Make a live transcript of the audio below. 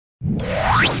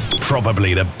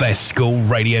Probably the best school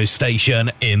radio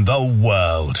station in the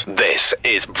world. This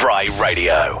is Bry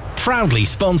Radio. Proudly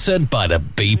sponsored by the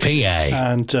BPA.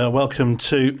 And welcome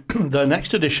to the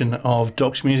next edition of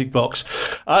Doc's Music Box.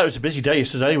 It was a busy day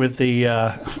yesterday with the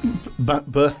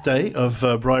birthday of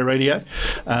Bry Radio.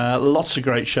 Lots of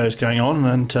great shows going on,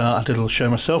 and I did a little show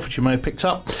myself, which you may have picked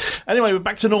up. Anyway, we're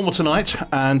back to normal tonight,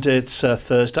 and it's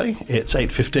Thursday. It's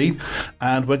 8:15,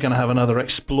 and we're going to have another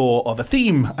explore of a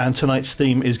theme. And tonight's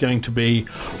theme is going to be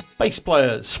bass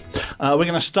players. We're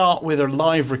going to start with a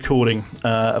live recording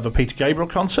of a Peter Gabriel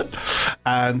concert,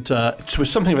 and it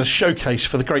was something of a showcase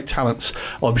for the great talents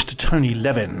of Mr. Tony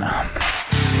Levin.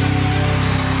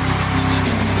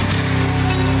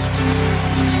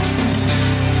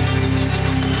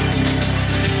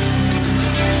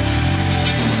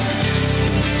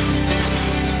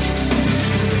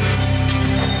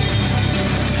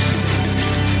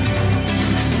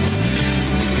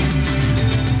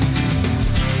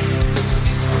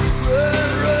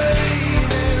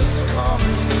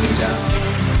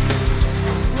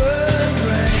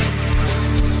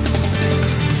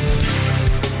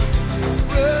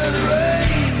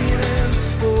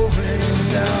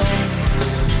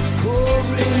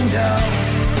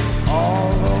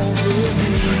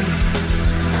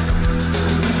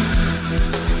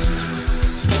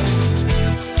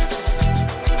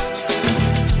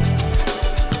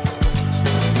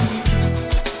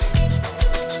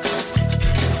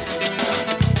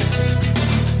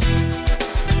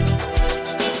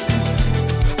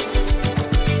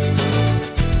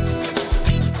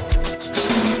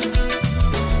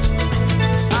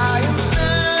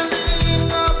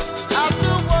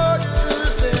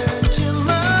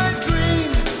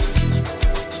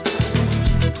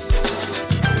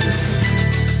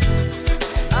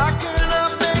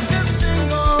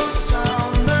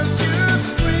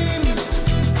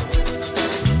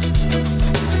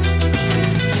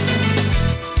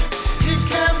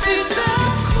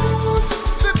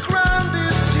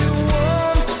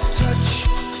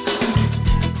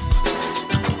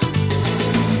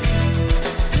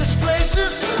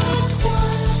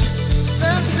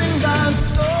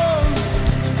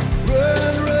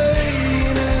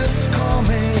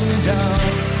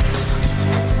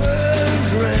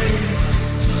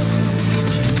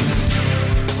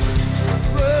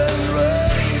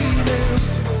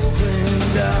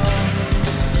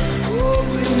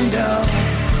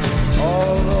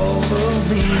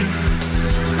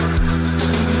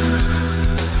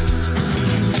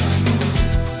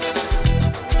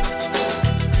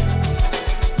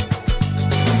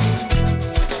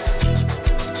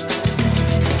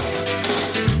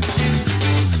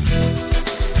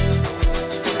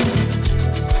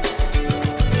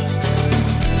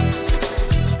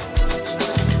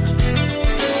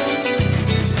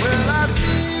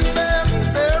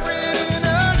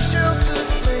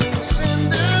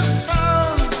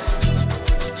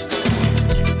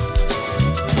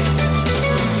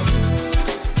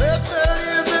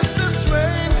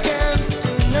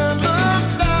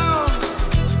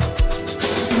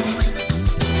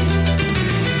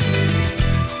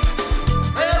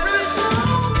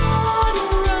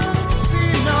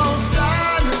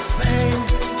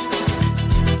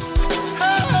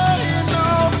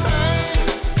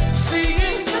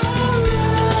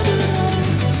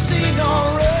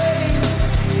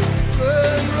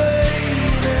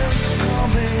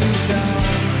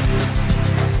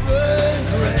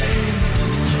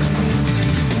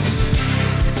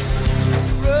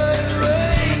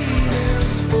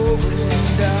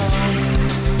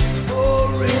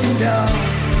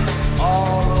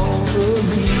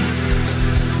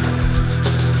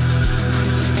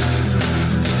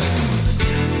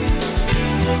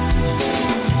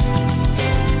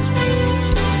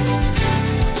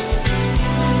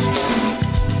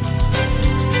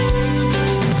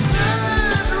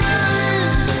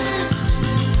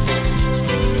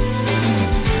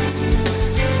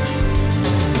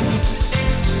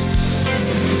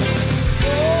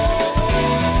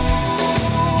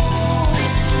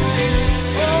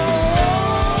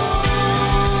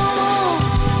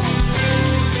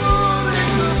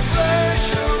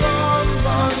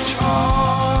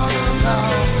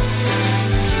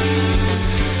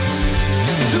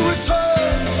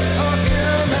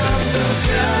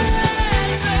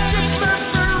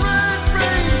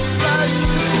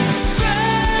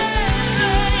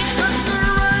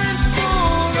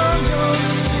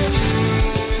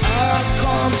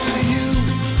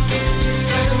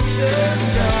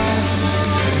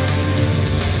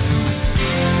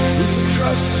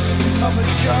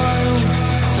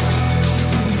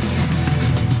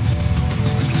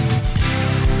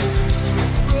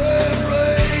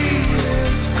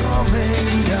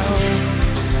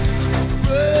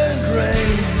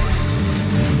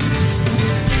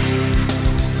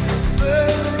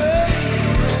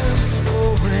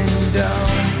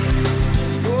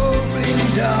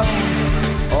 down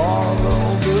all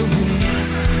over me.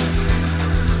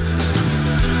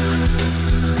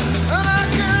 And I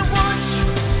can't watch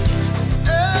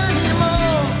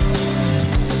anymore.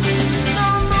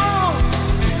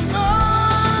 No,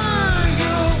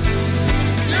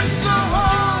 it's so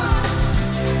hard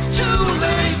to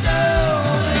lay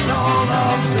down in all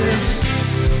of this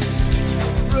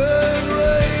red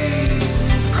rain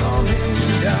coming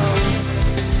down.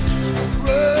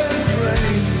 Red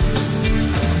rain.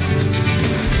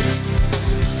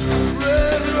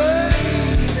 Red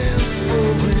rain is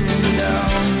pouring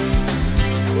down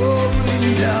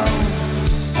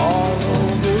all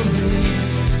over me.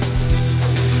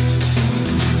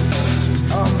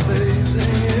 I'm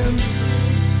bathing in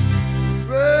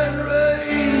red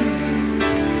rain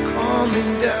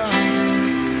coming down.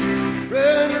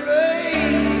 Red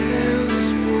rain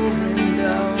is pouring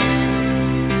down.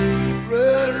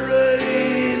 Red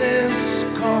rain is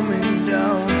coming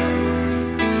down.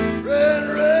 Red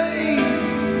rain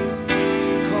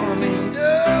coming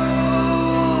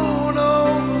down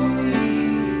over me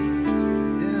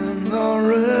in the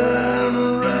red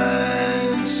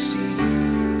rain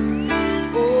sea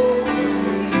over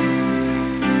me,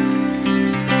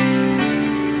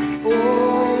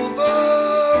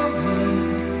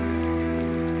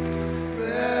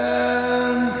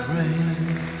 red rain.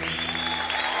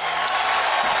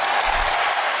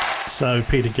 So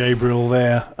Peter Gabriel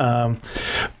there.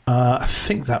 I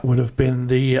think that would have been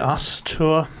the Us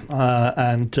tour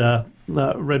and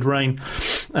Red Rain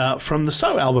from the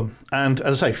So album. And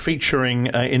as I say, featuring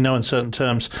in no uncertain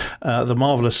terms the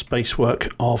marvellous bass work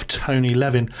of Tony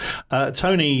Levin.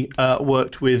 Tony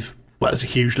worked with, well, there's a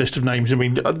huge list of names. I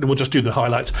mean, we'll just do the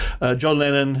highlights. John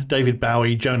Lennon, David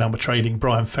Bowie, Joan Armatrading,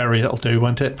 Brian Ferry, that'll do,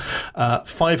 won't it?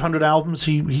 500 albums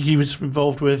he was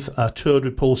involved with, toured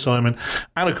with Paul Simon,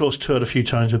 and of course toured a few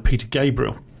times with Peter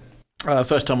Gabriel.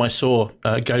 First time I saw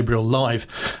Gabriel live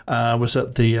was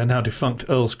at the now defunct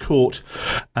Earl's Court,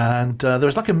 and there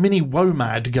was like a mini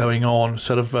WOMAD going on,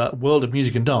 sort of World of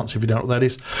Music and Dance, if you don't know what that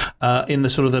is, in the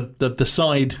sort of the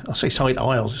side, I'll say side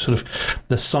aisles, sort of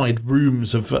the side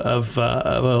rooms of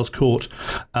Earl's Court,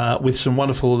 with some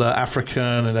wonderful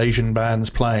African and Asian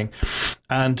bands playing.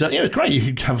 And it was great.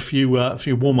 You could have a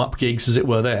few warm-up gigs, as it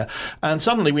were, there. And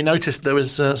suddenly we noticed there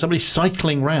was somebody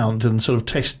cycling round and sort of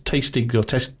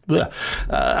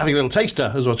having a little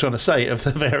taster, as I was trying to say, of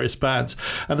the various bands.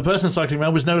 And the person cycling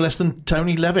around was no less than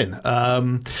Tony Levin,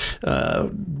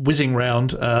 whizzing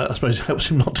round. I suppose it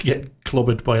helps him not to get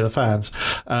clobbered by the fans,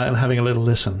 and having a little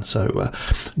listen. So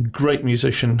great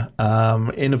musician,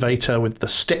 innovator with the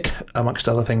stick, amongst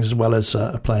other things, as well as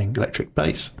playing electric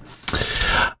bass.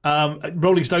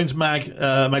 Rolling Stones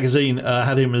magazine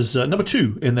had him as number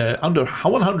 2 in their under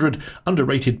 100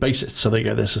 underrated bassists. So there you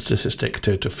go, there's a statistic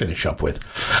to finish up with.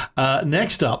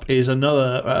 Next up is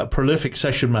another prolific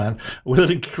session man with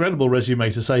an incredible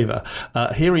resume to savour.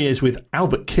 Here he is with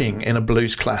Albert King in a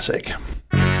blues classic.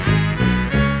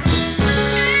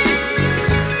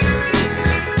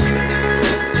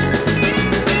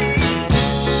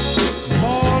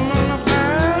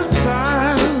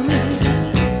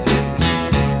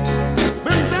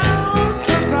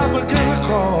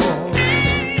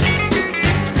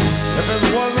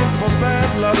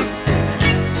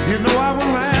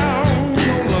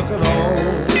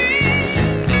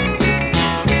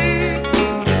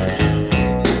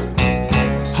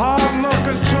 Hard luck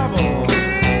and trouble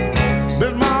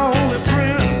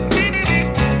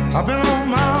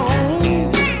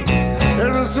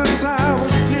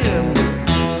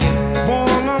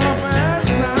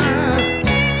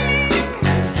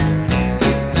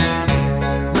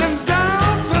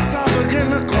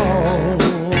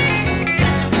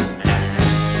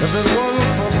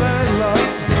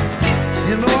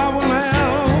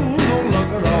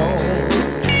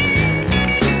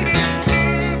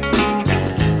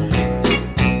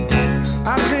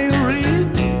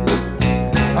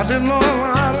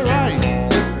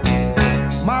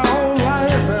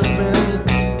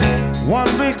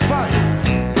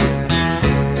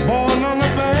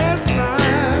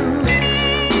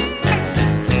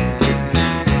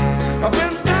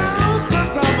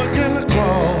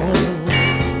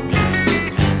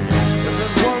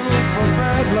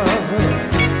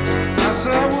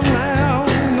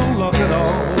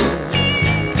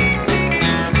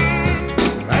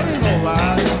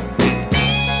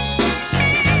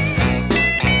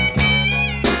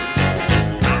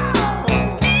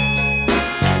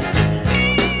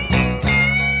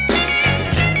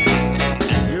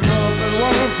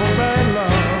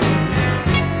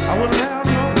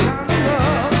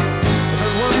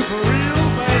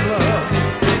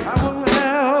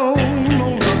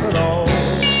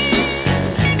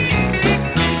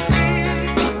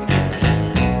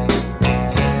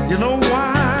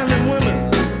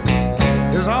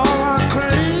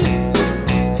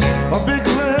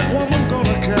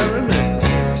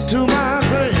to my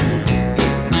grave,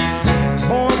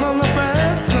 born on the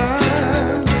bad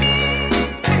side.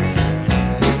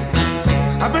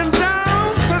 I've been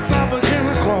down since I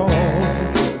began to crawl.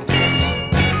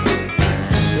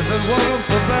 If it wasn't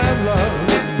for bad luck,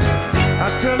 I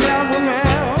tell you I wouldn't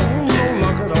have no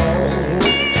luck at all.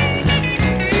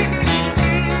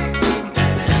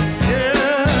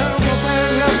 Yeah, I'm a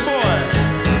bad luck boy.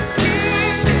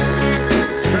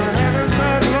 Been having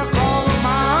bad luck all of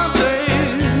my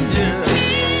days, yeah.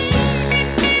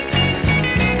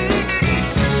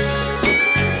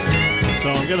 So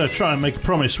I'm going to try and make a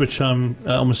promise, which I'm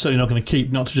almost certainly not going to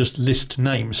keep, not to just list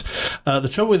names. The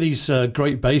trouble with these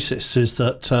great bassists is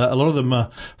that a lot of them are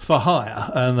for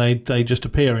hire, and they just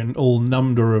appear in all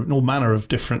manner of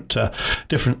different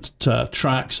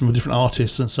tracks and with different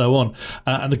artists and so on.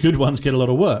 And the good ones get a lot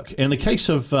of work. In the case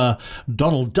of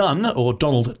Donald Dunn, or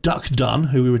Donald Duck Dunn,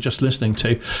 who we were just listening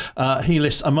to, he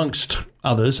lists amongst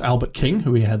others Albert King,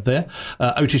 who we had there,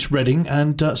 Otis Redding,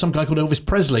 and some guy called Elvis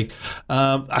Presley.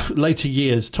 Later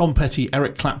years, Tom Petty,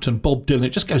 Eric Clapton, Bob Dylan. It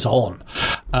just goes on.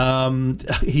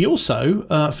 He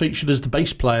also featured as the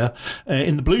bass player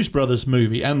in the Blues Brothers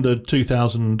movie and the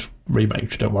 2000 remake,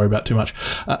 which don't worry about too much.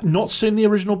 Not seen the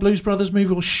original Blues Brothers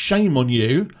movie? Well, shame on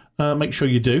you. Make sure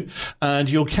you do, and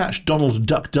you'll catch Donald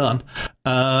Duck Dunn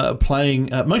playing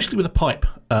mostly with a pipe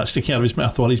sticking out of his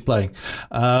mouth while he's playing.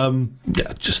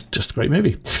 Just a great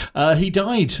movie. He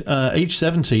died age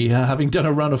 70, having done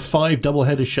a run of 5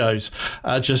 double-header shows,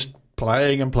 just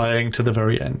playing and playing to the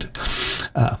very end.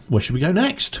 Where should we go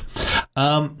next?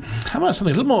 How about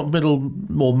something a little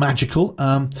more magical?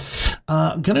 I'm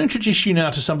going to introduce you now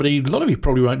to somebody a lot of you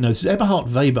probably won't know. This is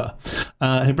Eberhard Weber,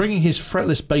 bringing his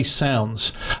fretless bass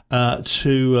sounds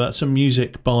to some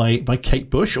music by Kate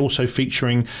Bush, also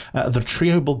featuring the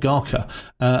Trio Bulgarka.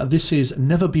 This is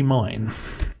Never Be Mine.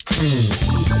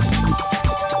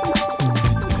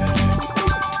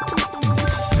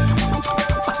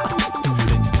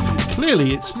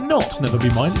 Clearly it's not Never Be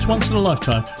Mine, it's Once in a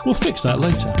Lifetime. We'll fix that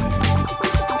later.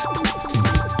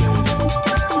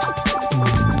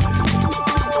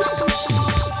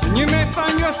 You may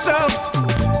find yourself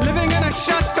living in a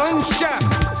shotgun shack,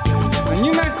 and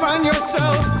you may find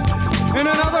yourself in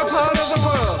another part of the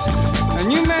world,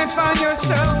 and you may find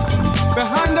yourself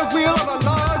behind the wheel of a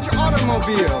large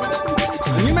automobile,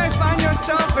 and you may find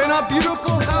yourself in a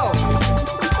beautiful house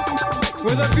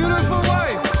with a beautiful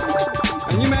wife,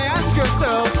 and you may ask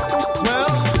yourself, well,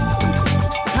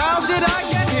 how did I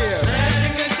get here?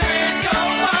 Letting the days go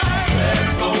by, let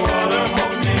the water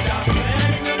hold me down.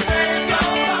 Letting the days go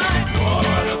by,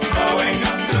 water flowing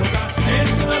underground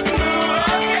into the blue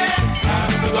again.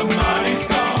 After the money's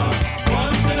gone,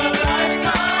 once in a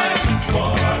lifetime,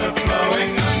 water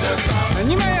flowing underground. And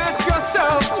you may ask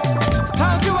yourself,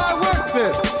 how do I work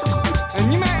this? And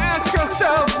you may ask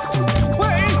yourself,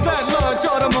 where is that large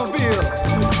automobile?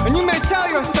 And you may tell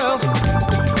yourself,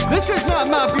 this is not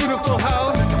my beautiful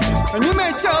house. And you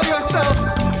may tell yourself,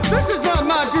 this is not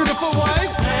my beautiful wife.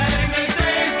 Letting the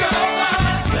days go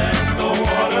by, let the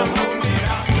water hold me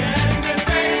down. Letting the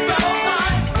days go by,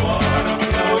 water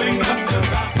flowing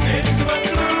underground into the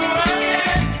blue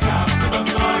again. After the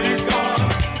money's gone,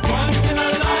 once in a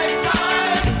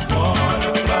lifetime,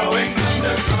 water flowing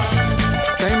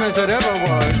underground. Same as it ever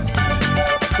was.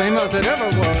 Same as it ever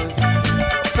was.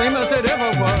 Same as it ever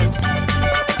was.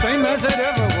 Same as it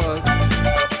ever was.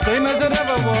 Same as it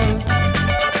ever was.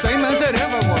 Same as it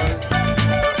ever was.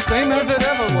 Same as it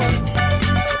ever was.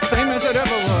 Same as it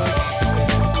ever was.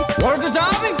 Water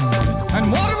dissolving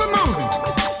and water removing.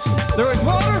 There is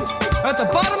water at the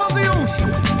bottom of the ocean.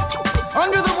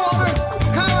 Under the water,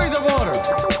 carry the water.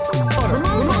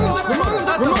 Remove the water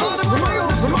at the bottom of the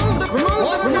ocean.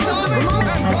 Water dissolving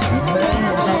and water removing.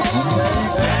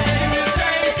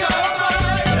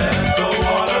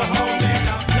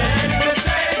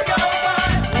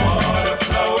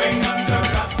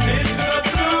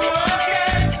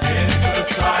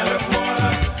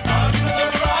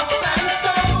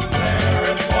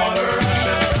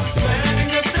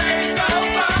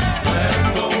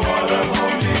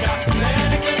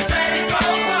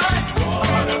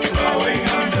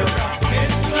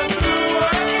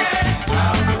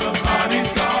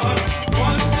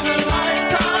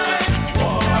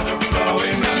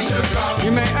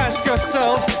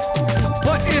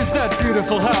 What is that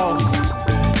beautiful house?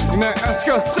 You may ask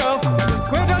yourself,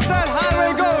 where does that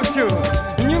highway go to?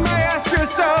 And you may ask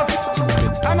yourself,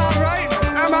 am I right?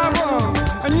 Am I wrong?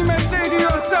 And you may say to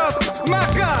yourself, my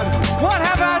God, what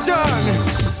have I done?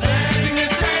 Letting the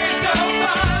days go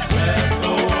by, let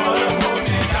the water hold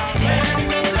me down. Letting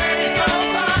the days go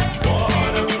by,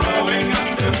 water flowing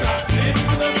underground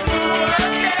into the blue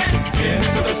again.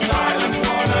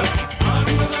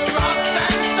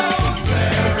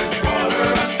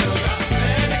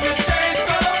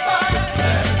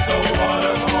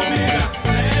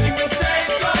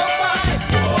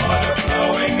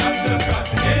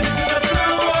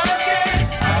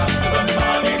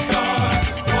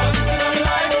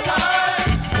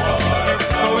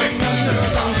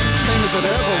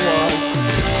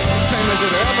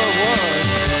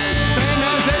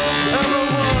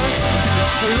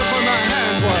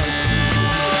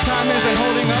 and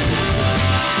holding up.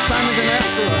 Time isn't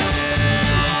after us.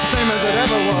 Same as it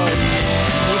ever was.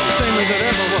 The same as it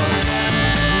ever was.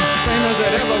 Same as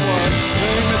it ever was.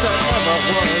 Same as it ever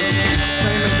was.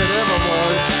 Same as it ever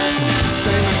was.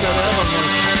 Same as it ever was.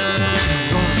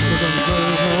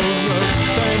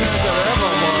 Same as it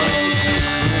ever was.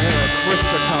 Here,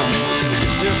 Twister comes.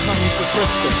 Here comes the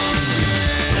Twister.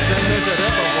 Same as it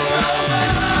ever was.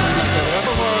 Same as it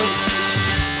ever was.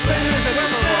 Same as it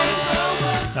ever was.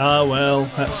 Ah, well,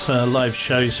 that's live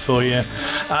shows for you.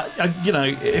 You know,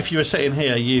 if you were sitting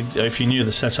here, if you knew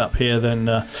the setup here, then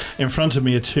in front of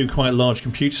me are two quite large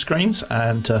computer screens,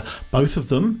 and both of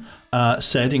them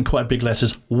said in quite big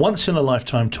letters, once in a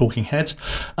lifetime Talking Heads.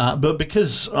 But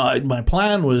because my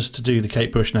plan was to do the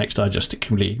Kate Bush next, I just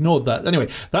completely ignored that. Anyway,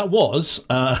 that was,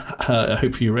 I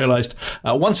hope you realised,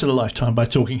 once in a lifetime by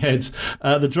Talking Heads.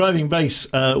 The driving bass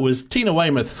was Tina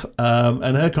Weymouth,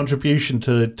 and her contribution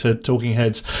to Talking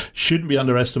Heads shouldn't be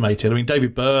underestimated. I mean,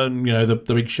 David Byrne, you know, the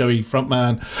big showy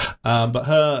frontman, but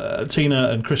her, Tina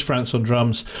and Chris France on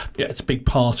drums, yeah, it's a big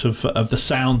part of the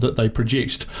sound that they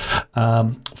produced.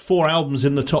 4 albums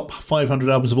in the top 500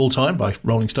 albums of all time by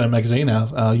Rolling Stone magazine,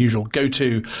 our usual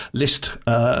go-to list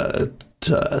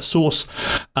source,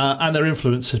 and their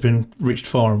influence has been reached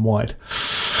far and wide.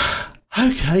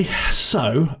 Okay,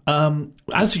 so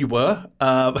as you were,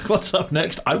 what's up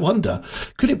next? I wonder,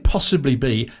 could it possibly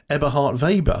be Eberhard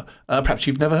Weber? Perhaps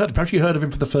you've never heard. Perhaps you heard of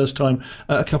him for the first time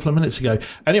a couple of minutes ago.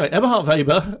 Anyway, Eberhard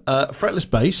Weber, fretless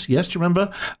bass. Yes, do you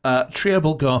remember? Trio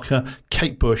Bulgarka,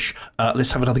 Kate Bush.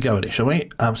 Let's have another go at it, shall we?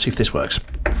 See if this works.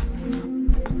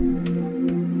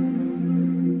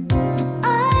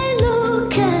 I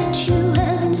look at you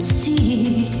and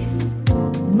see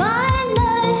my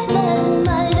life and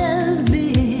my love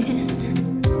been.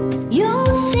 Your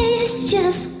face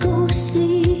just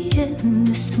ghostly in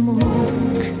the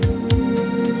smoke.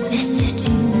 They're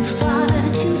setting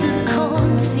fire to the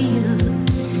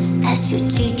cornfields as you're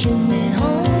taking me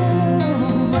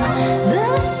home.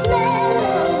 The smell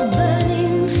of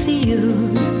burning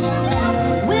fields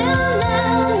will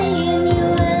now mean you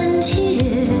and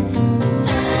here.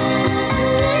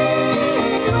 This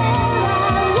is where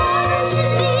I want to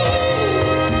be.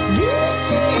 This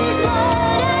is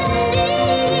what I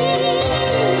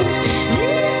need.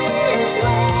 This is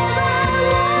where I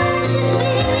want to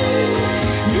be.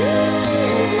 This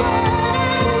is what I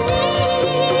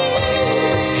need.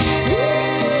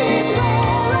 This is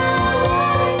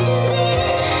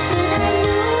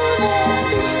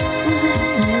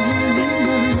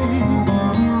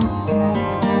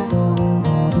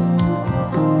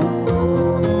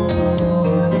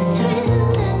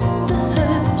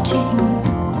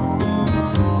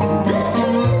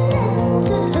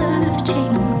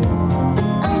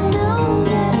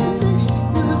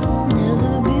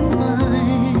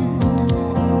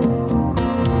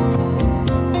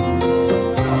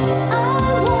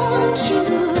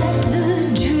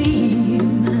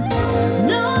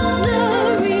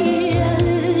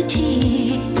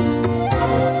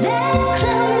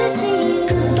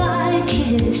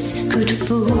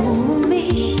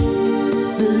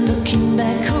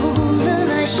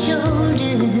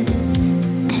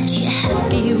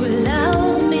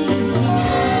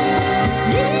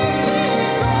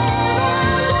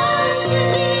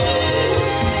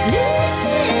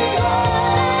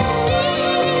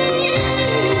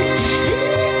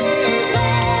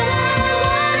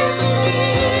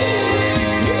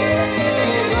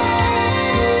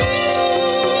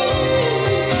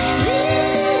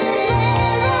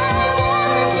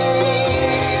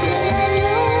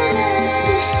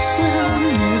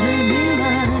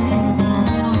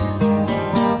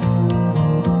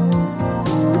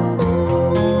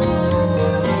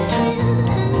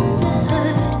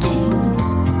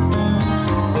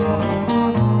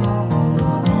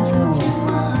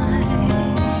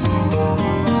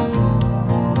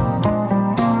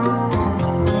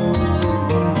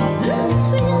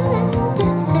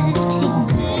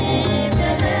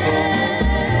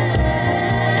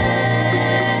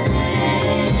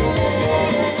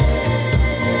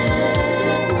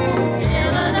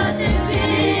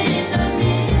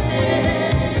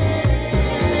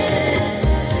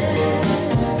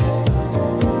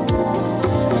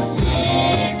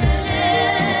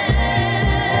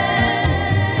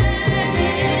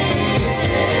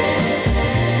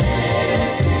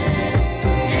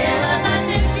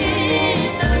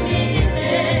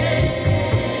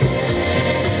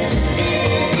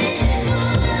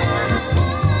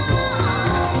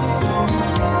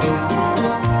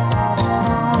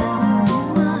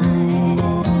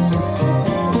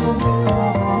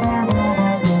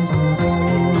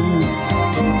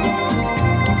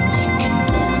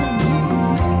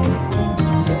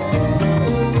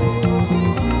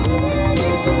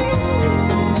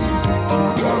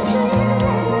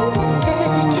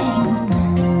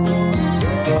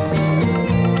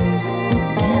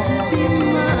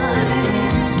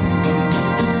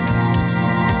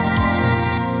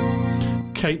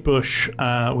Kate Bush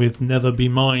with Never Be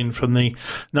Mine from the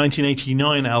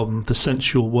 1989 album The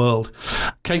Sensual World.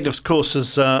 Kate, of course,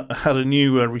 has had a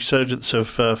new resurgence of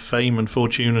fame and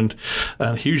fortune and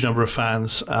a huge number of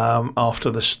fans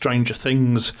after the Stranger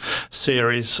Things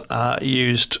series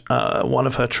used one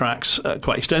of her tracks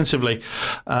quite extensively.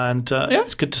 And yeah,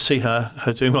 it's good to see her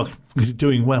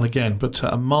doing well again, but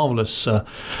a marvellous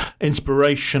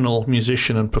inspirational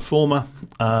musician and performer,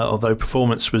 although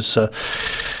performance was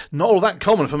not all that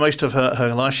common for most of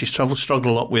her life. She struggled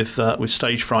a lot with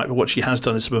stage fright, but what she has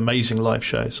done is some amazing live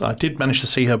shows. I did manage to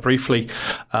see her briefly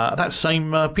at that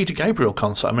same Peter Gabriel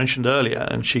concert I mentioned earlier,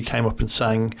 and she came up and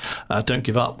sang Don't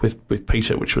Give Up with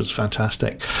Peter, which was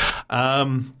fantastic.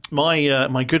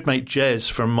 My good mate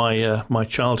Jez from my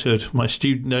childhood, my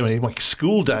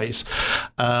school days,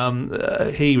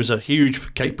 he was a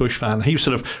huge Kate Bush fan. He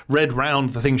sort of read round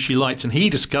the things she liked, and he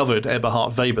discovered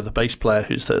Eberhard Weber, the bass player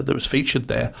that was featured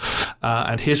there,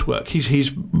 and his work.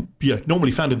 He's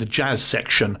normally found in the jazz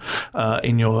section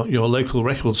in your local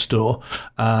record store,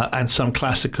 and some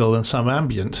classical and some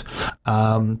ambient,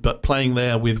 but playing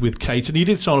there with Kate, and he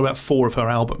did song about 4 of her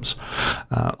albums.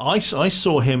 I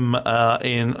saw him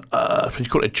in you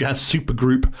call it a jazz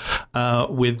supergroup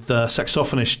with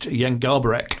saxophonist Jan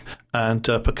Garbarek and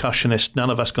percussionist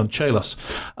Nana Vasconcelos.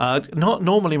 Not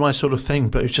normally my sort of thing,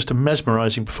 but it was just a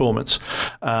mesmerising performance,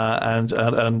 and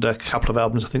a couple of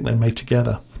albums I think they made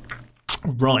together.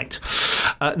 Right.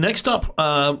 Next up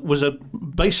was a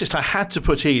bassist I had to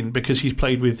put in because he's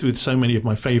played with so many of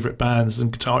my favourite bands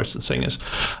and guitarists and singers,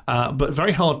 but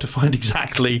very hard to find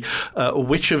exactly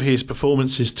which of his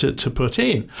performances to put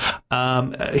in.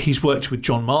 He's worked with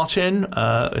John Martin,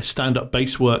 a stand-up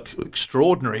bass work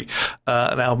extraordinary,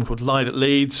 an album called Live at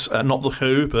Leeds, not The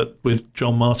Who, but with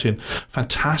John Martin.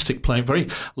 Fantastic playing, very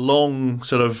long,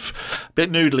 sort of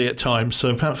bit noodly at times,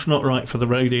 so perhaps not right for the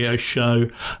radio show.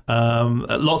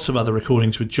 Lots of other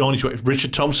recordings with John. He's worked with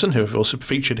Richard Thompson, who I've also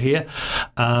featured here.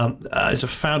 He's a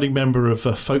founding member of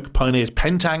Folk Pioneers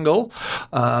Pentangle, which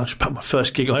was about my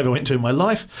first gig I ever went to in my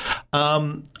life.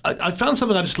 I found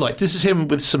something I just liked. This is him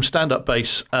with some stand-up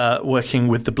bass working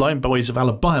with the Blind Boys of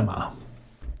Alabama.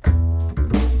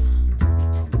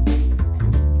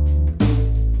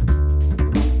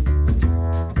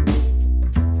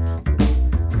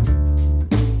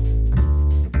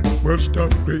 Well,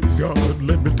 stop it, God,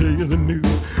 let me tell you the news.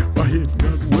 My head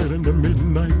got wet in the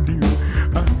midnight dew.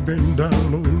 I've been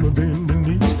down on my bending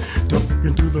knees,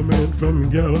 talking to the man from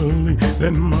Galilee.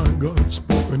 Then my God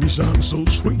spoke and he sounded so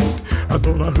sweet. I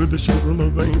thought I heard the shiver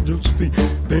of angels' feet.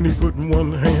 Then he put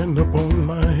one hand upon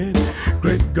my head.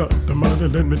 Great God Almighty,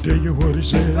 let me tell you what he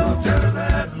said. Go tell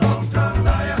that long-tongued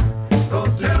liar. Go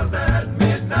tell that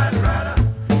midnight rider.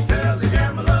 Tell the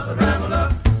gambler, the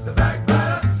rambler, the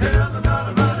backbiter. Tell them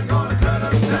not about gonna cut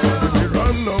us down. We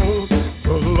run on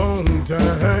for a long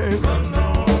time. Run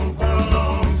on for a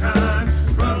long time.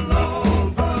 Run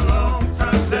on for a long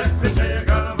time. Let me tell you,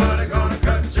 God Almighty gonna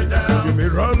cut you down. Give me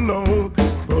run on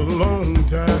for a long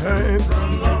time.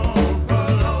 Run on for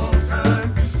a long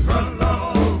time. Run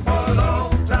on for a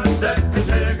long time. Let me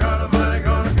tell you, God Almighty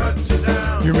gonna cut you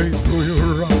down. You may throw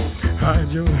your rock, hide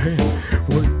your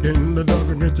hand, work in the dark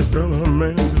against your fellow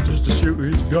man. But just to show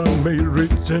his God made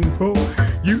rich and poor,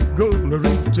 you gonna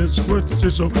reach just what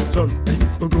you sow. Some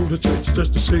people go to church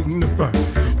just to signify,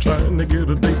 trying to get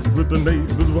a date with the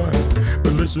neighbor's wife.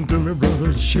 But listen to me,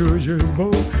 brother, sure as you're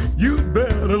born, you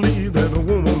better leave that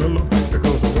woman alone,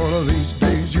 because one of these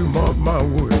days, you mark my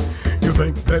word, you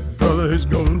think that brother is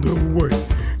going to work.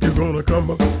 You're gonna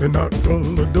come up and knock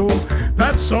on the door.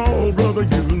 That's all, brother,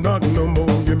 you not no more.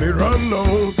 You may run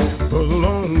on for a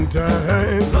long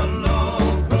time. Run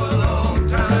on for a long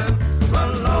time.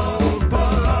 Run on for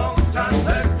a long time.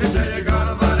 Let me tell you, God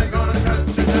Almighty gonna cut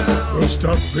you down. Well,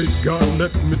 stop it, God,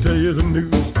 let me tell you the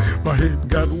news. My head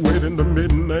got wet in the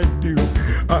midnight dew.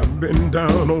 I've been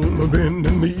down on my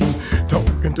bending knees,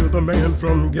 talking to the man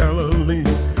from Galilee.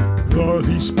 Lord,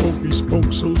 he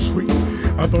spoke so sweet.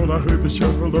 I thought I heard the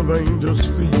shuffle of angels'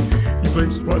 feet. He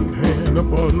placed one hand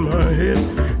upon my head.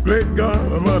 Great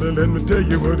God Almighty, let me tell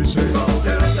you what he said. Go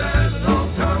tell that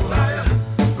long-tongued liar.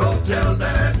 Go tell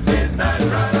that midnight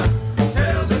rider.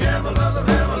 Tell the gambler, the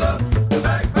rambler, the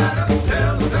backbiter.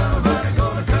 Tell the God Almighty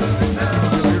gonna cut it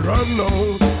down. We run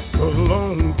on for a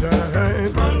long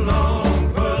time. Run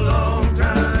long for a long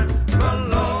time. Run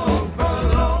long for a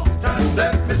long time.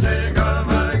 Let me tell you, God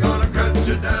Almighty gonna cut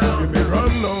you down. Give me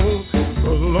run on for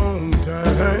a long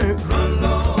time. Run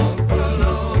long for a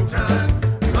long time.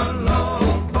 Run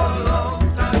long for a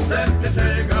long time. Let me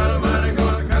tell you, God Almighty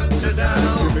gonna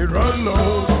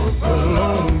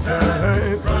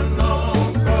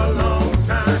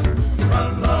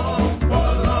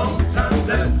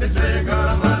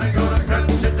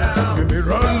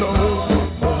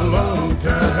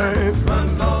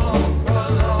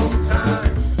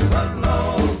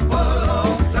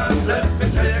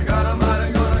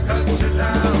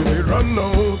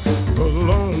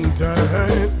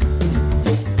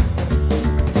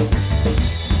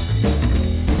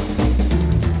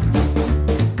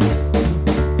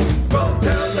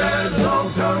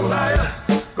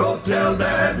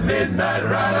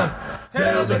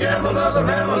tell the gambler, the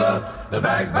rambler, the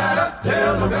backbiter,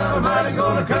 tell the government ain't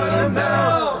gonna cut him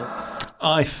down.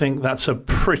 I think that's a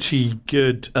pretty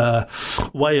good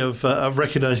way of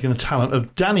recognising the talent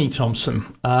of Danny Thompson.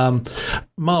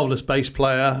 Marvellous bass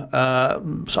player,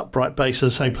 upright bass,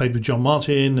 as I say, played with John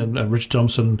Martin and Richard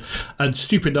Thompson and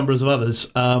stupid numbers of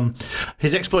others.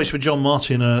 His exploits with John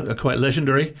Martin are quite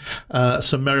legendary.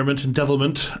 Some merriment and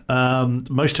devilment,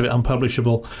 most of it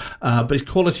unpublishable. But his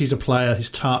quality as a player,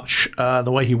 his touch,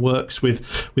 the way he works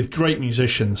with great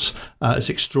musicians is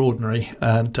extraordinary.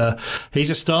 And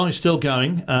he's a star. He's still going.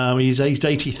 He's aged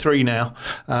 83 now.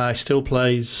 He still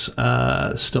plays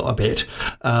still a bit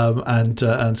and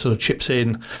sort of chips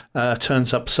in,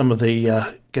 turns up some of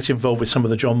the gets involved with some of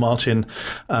the John Martin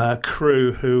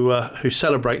crew who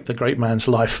celebrate the great man's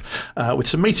life with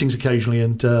some meetings occasionally,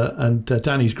 and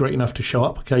Danny's great enough to show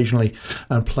up occasionally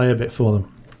and play a bit for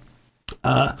them.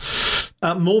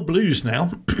 More blues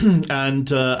now, and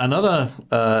another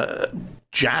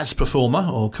jazz performer,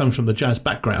 or comes from the jazz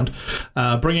background,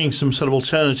 bringing some sort of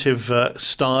alternative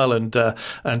style and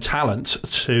talent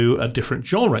to a different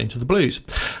genre, into the blues.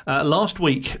 Last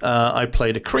week, I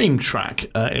played a Cream track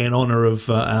in honour of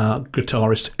our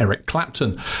guitarist Eric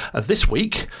Clapton. This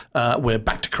week, we're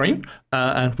back to Cream,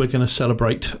 and we're going to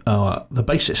celebrate the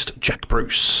bassist Jack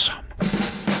Bruce.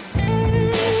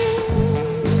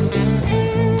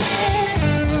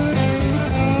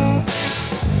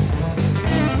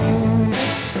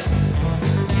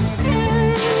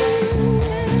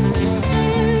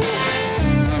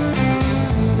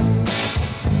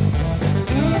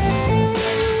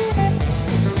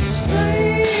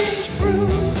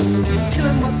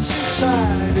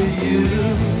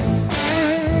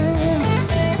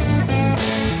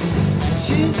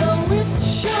 She's a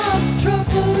witch of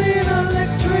trouble in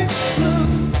electric blue.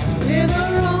 In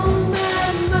her own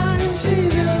mad mind,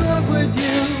 she's in love with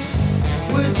you.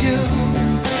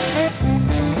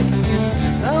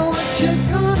 Now what you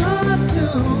gonna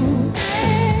do?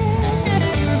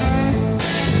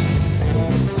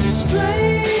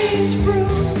 Strange brew,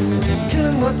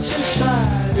 killing what's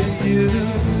inside of you.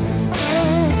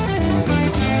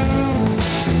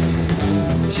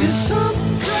 She's some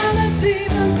kind of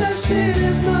demon that's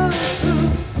hidden the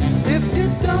truth. If you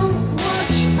don't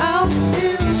watch out,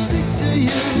 it'll stick to you.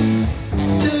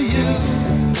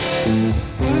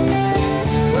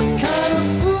 What kind of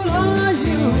fool are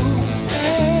you?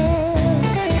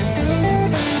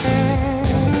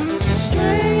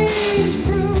 Strange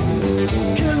brew,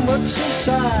 killing what's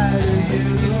inside of you.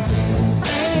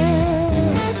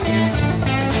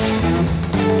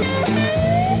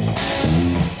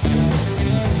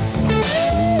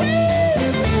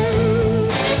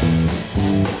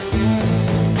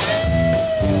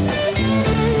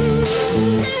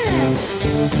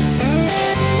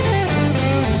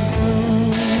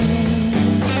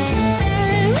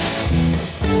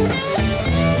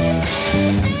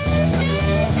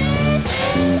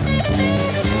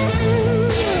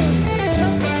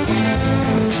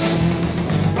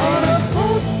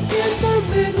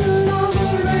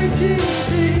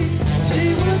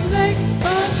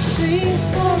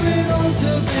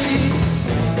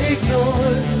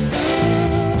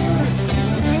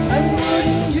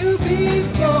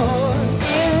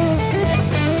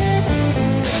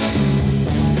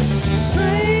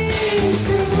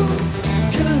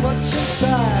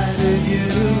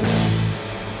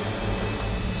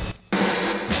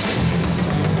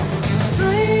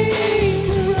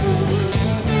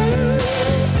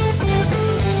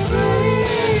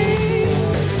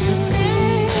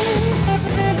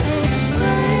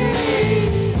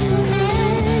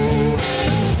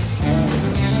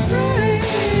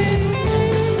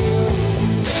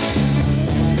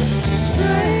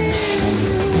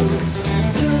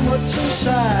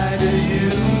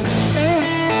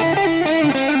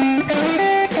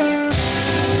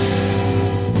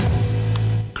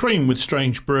 With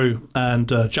Strange Brew and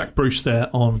Jack Bruce there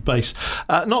on bass.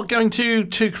 Not going too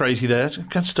crazy there.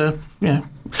 Just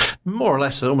more or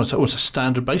less almost a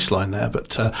standard bass line there, but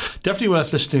definitely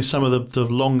worth listening to some of the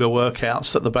longer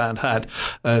workouts that the band had.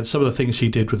 Some of the things he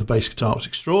did with the bass guitar was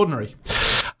extraordinary.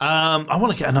 I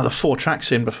want to get another 4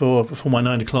 tracks in before my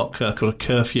 9 o'clock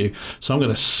curfew, so I'm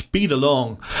going to speed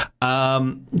along.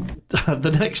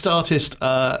 The next artist,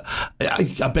 I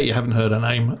bet you haven't heard her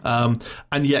name,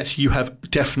 and yet you have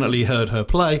definitely heard her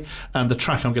play, and the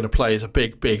track I'm going to play is a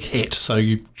big hit, so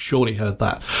you've surely heard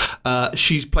that.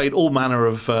 She's played all manner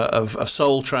of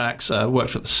soul tracks, worked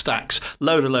for the Stax,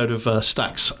 load of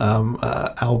Stax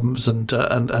albums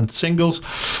and singles,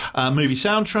 movie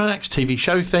soundtracks, TV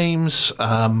show themes,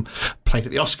 played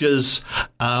at the Oscars.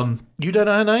 You don't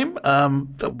know her name?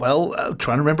 Trying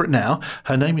to remember it now.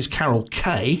 Her name is Carol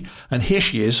Kay, and here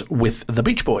she is with the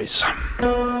Beach Boys.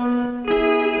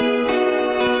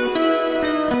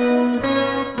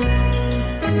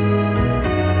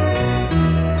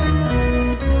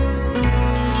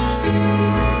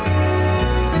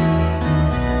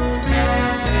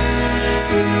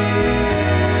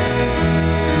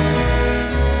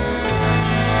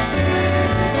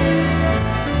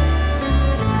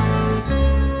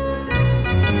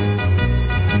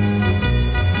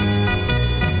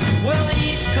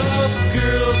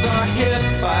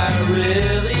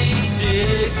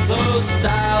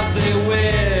 Styles they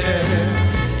wear,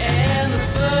 and the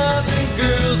southern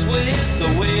girls with the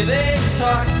way they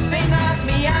talk, they knock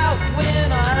me out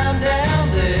when I'm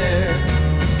down there.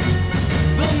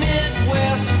 The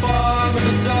Midwest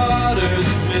farmers' daughters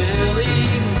really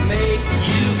make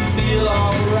you feel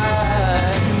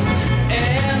alright,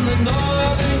 and the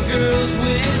northern girls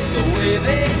with the way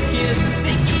they kiss,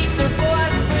 they keep their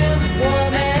boyfriends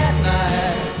warm at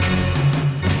night.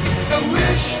 I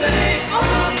wish they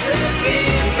all could be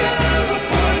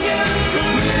California. I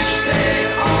wish they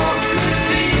all could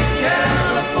be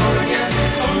California.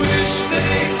 I wish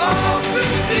they all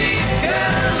could be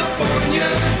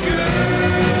California girls.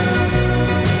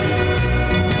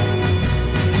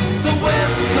 The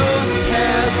West Coast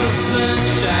has the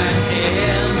sunshine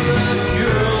and the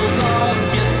girls all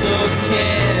get so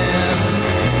tan.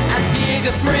 I dig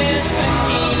a French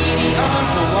bikini on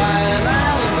Hawaiian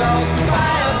Island girls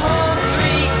by a palm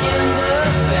tree in the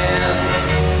sand.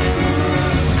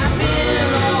 I've been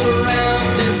all around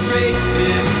this great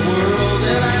big world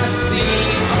and I've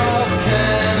seen all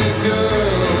kind of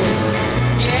girls.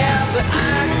 Yeah, but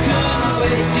I couldn't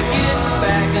wait to get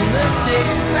back in the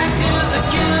States, back to the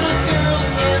cutest girls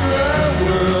in the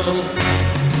world.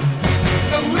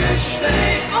 I wish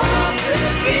they all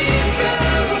could be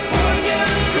California.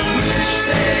 I wish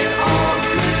they all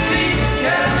could be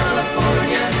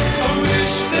California. I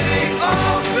wish they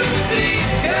all could be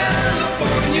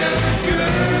California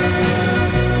girls.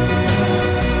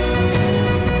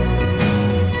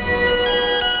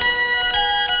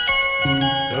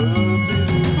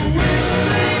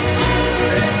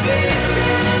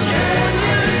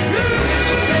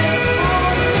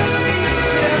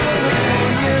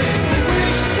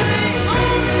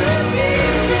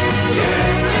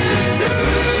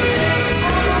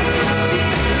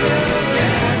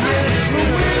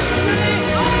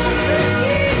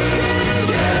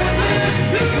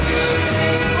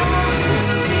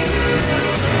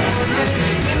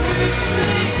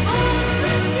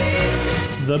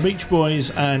 The Beach Boys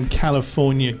and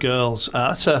California Girls.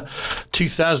 That's a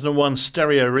 2001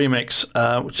 stereo remix,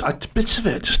 which bits of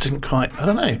it just didn't quite, I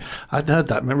don't know. I'd heard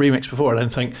that remix before, I don't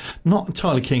think. Not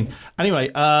entirely keen.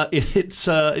 Anyway, it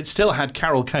still had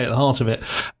Carol Kay at the heart of it,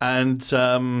 and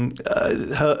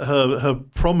her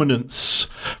prominence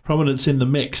in the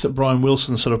mix that Brian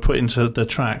Wilson sort of put into the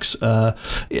tracks.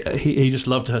 He just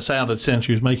loved her sound and sound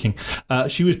she was making.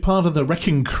 She was part of the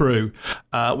Wrecking Crew,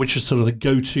 which was sort of the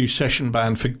go-to session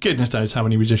band for goodness knows how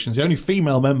many musicians. The only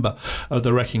female member of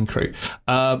the Wrecking Crew.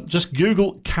 Just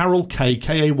Google Carol Kay,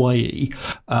 Kaye.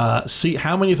 See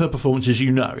how many of her performances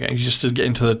you know. Just to get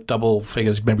into the double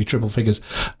figures, maybe triple figures.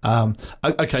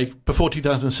 Okay, before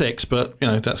 2006, but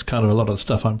that's kind of a lot of the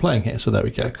stuff I'm playing here. So there we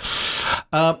go.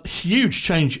 Huge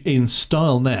change in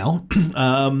style now.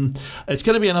 It's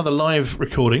going to be another live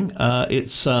recording.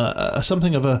 It's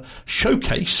something of a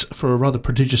showcase for a rather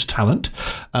prodigious talent.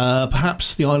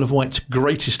 Perhaps the Isle of Wight's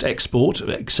greatest export,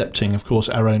 excepting, of course,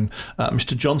 our own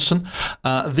Mr. Johnson.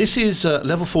 This is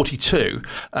level 42,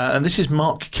 and this is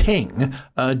Mark King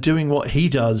doing what he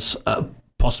does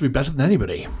possibly better than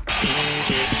anybody.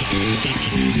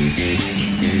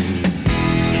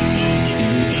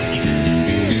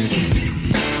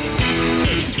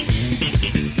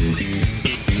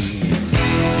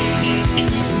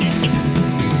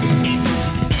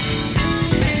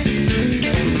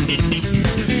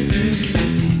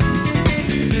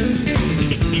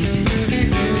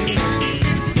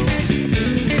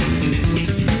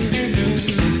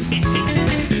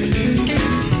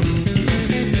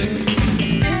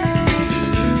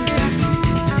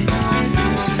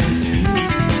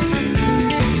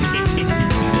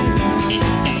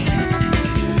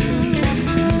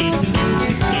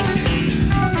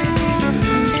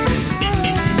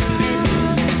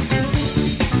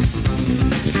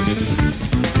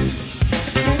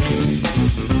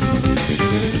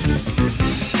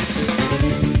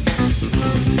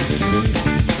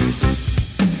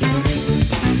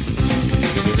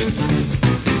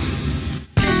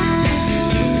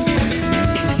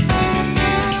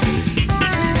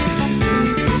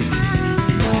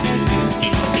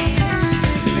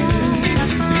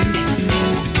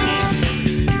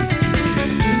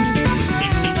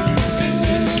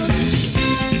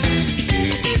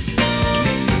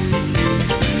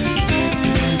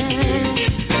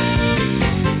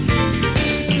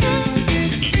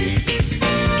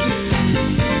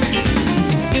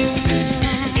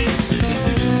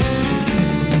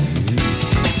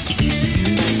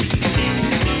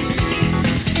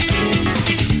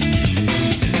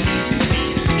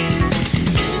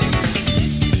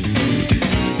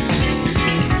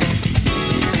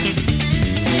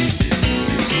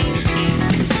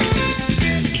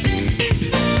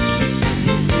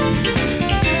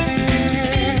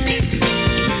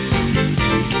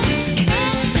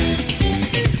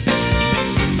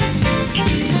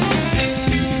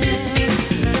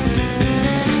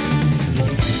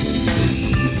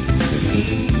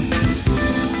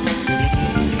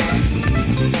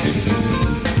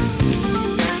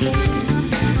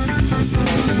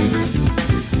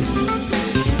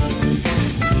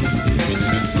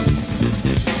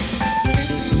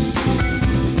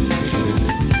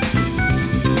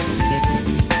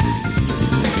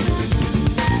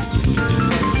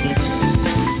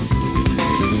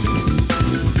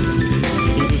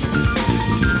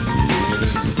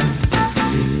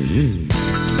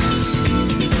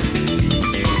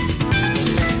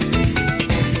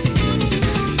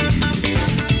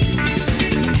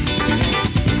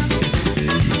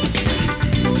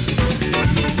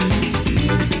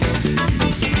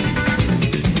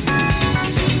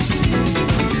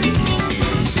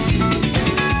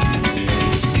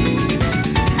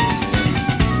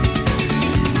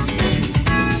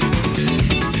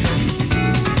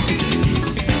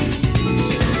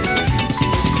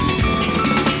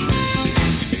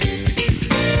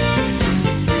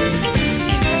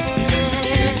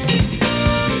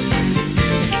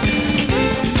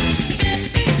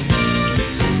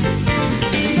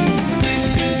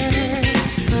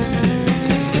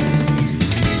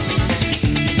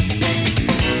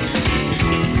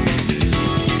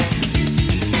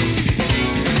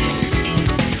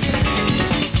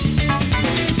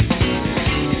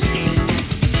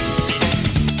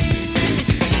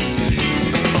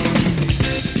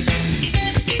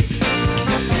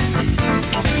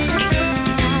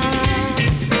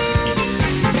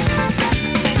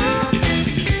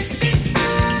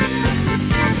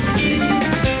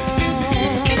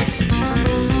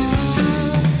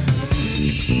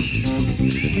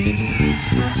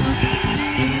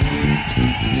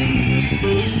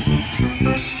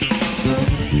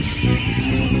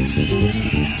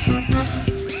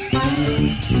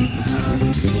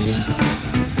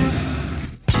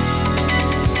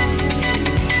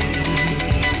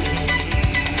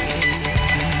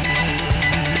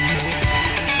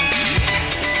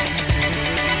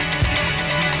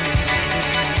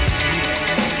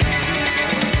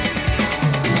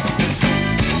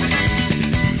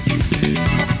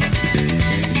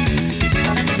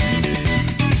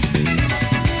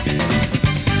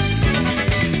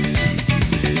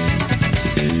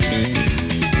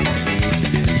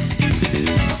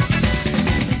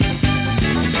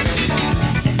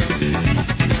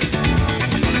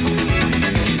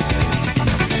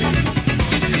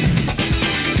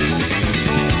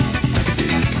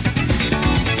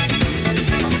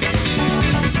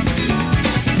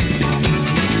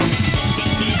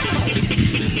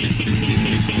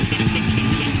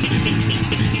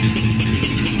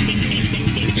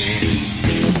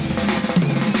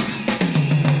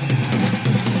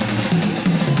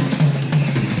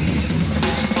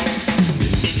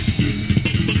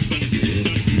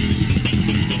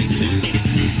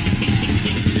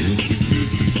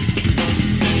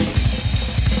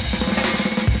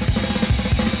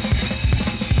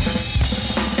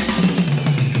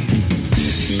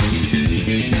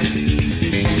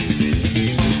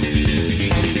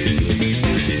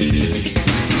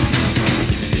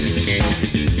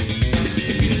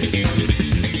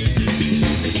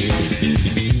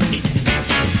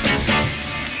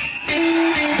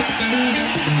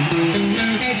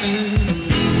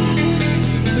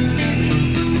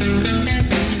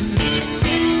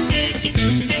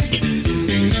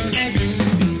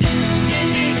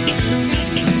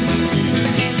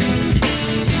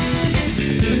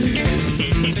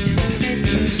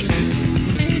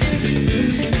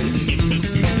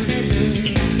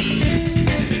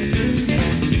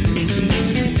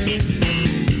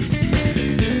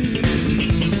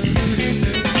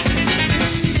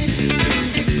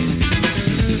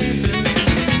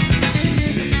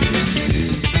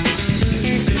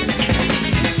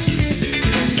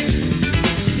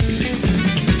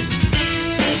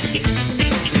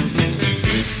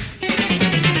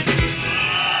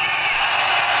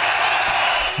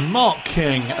 Mark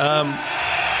King.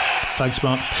 Thanks,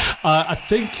 Mark. I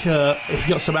think he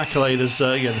got some accolade as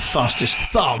the fastest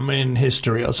thumb in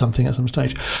history or something at some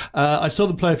stage. I saw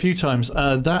them play a few times.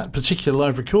 That particular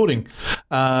live recording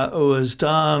was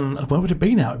done, when would it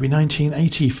be now? It would be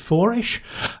 1984-ish.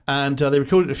 And they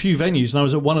recorded at a few venues, and I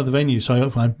was at one of the venues, so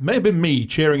it may have been me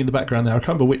cheering in the background there. I can't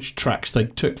remember which tracks they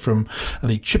took from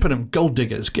the Chippenham Gold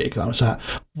Diggers gig I was at.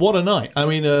 What a night. I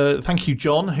mean, thank you,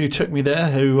 John, who took me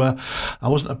there, who I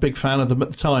wasn't a big fan of them at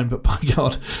the time, but by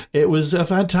God, it was a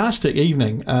fantastic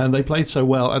evening, and they played so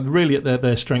well, and really at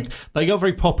their strength. They got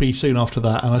very poppy soon after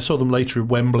that, and I saw them later in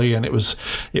Wembley, and it was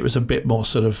a bit more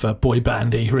sort of boy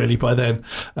bandy really by then.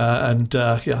 I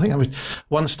think I was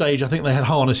one stage. I think they had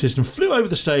harnesses and flew over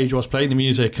the stage whilst playing the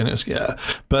music, and it was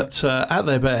But at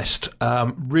their best,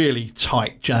 really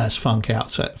tight jazz funk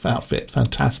outfit,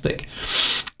 fantastic.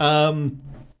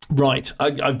 Right,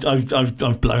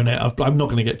 I've blown it. I'm not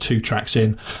going to get 2 tracks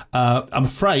in. I'm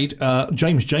afraid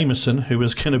James Jamerson, who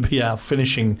was going to be our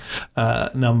finishing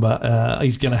number,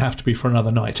 he's going to have to be for another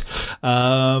night.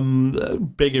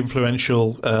 Big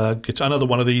influential guitar. Another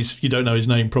one of these, you don't know his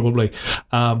name probably,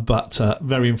 but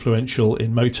very influential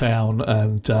in Motown,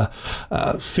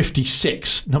 and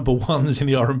 56 number ones in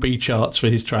the R&B charts for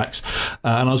his tracks.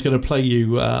 And I was going to play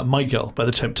you My Girl by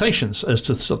the Temptations as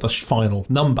to the final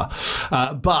number.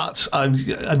 But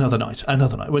another night.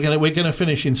 We're going to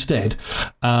finish instead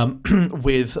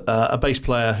with a bass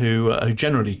player who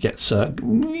generally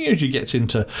usually gets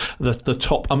into the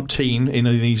top umpteen in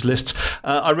these lists.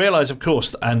 I realise, of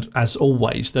course, and as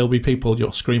always, there'll be people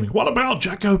you're screaming, "What about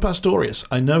Jaco Pastorius?"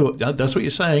 I know that's what you're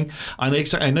saying. I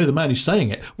know the man who's saying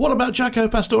it. What about Jaco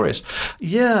Pastorius?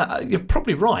 Yeah, you're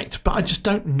probably right, but I just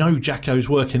don't know Jaco's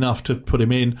work enough to put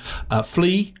him in.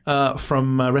 Flea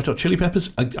from Red Hot Chili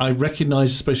Peppers, I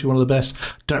recognise, especially one of the best.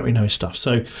 Don't really know his stuff.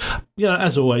 So,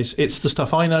 as always, it's the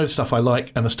stuff I know, the stuff I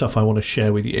like, and the stuff I want to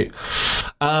share with you.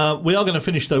 We are going to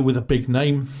finish, though, with a big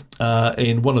name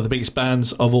in one of the biggest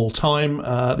bands of all time.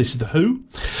 This is The Who.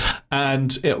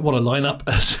 And what a lineup,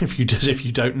 as if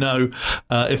you don't know.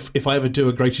 If I ever do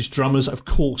a Greatest Drummers, of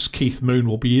course, Keith Moon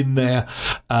will be in there.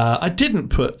 I didn't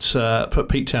put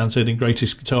Pete Townsend in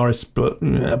Greatest Guitarist, but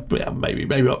maybe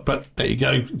not. But there you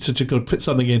go. Such a good put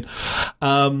something in.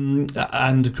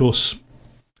 And of course,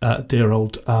 dear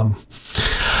old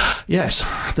Yes,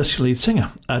 the lead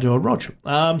singer, Adore Rog.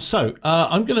 So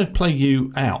I'm going to play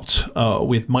you out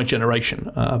with My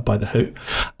Generation by The Who.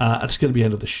 It's going to be the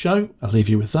end of the show. I'll leave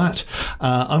you with that.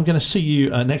 I'm going to see you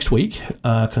next week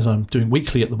because I'm doing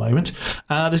weekly at the moment.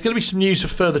 There's going to be some news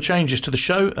of further changes to the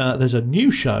show. There's a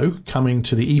new show coming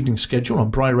to the evening schedule on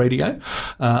Bry Radio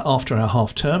after our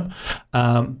half term,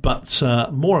 but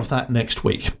more of that next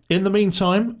week. In the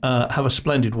meantime, have a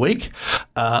splendid week.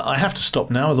 I have to stop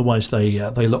now, otherwise they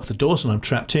lock the doors and I'm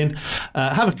trapped in.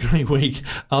 Have a great week.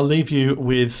 I'll leave you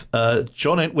with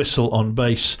John Entwistle on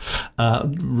bass,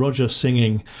 Roger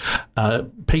singing,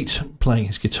 Pete playing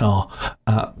his guitar,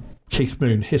 Keith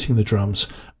Moon hitting the drums,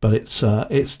 but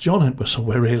it's John Entwistle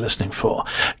we're really listening for.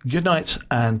 Good night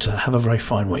and have a very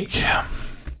fine week.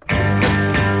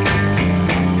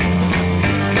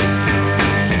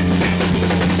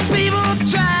 People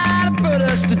try to put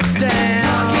us to down,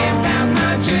 talking about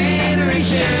my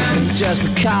generation, just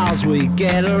because we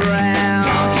get around,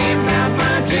 talking about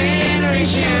my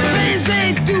generation, things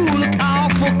they do look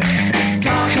awful,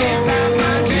 talking about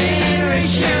my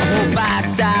generation, I hope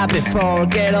I die before I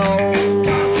get old,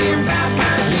 talking about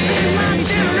my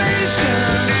generation,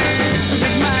 this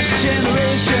is my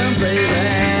generation, baby,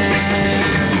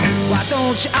 why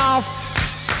don't you all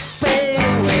fade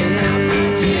away?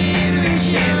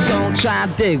 Don't try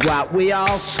to dig what we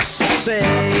all say.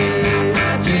 I'm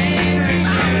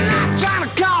not trying to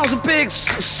cause a big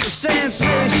sensation.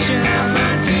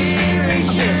 I'm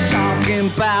just talking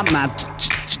about my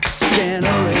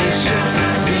generation.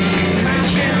 My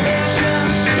generation.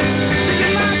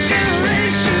 My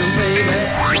generation,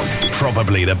 baby.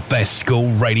 Probably the best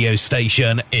school radio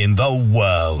station in the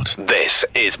world. This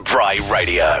is Bry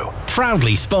Radio.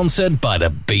 Proudly sponsored by the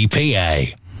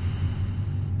BPA.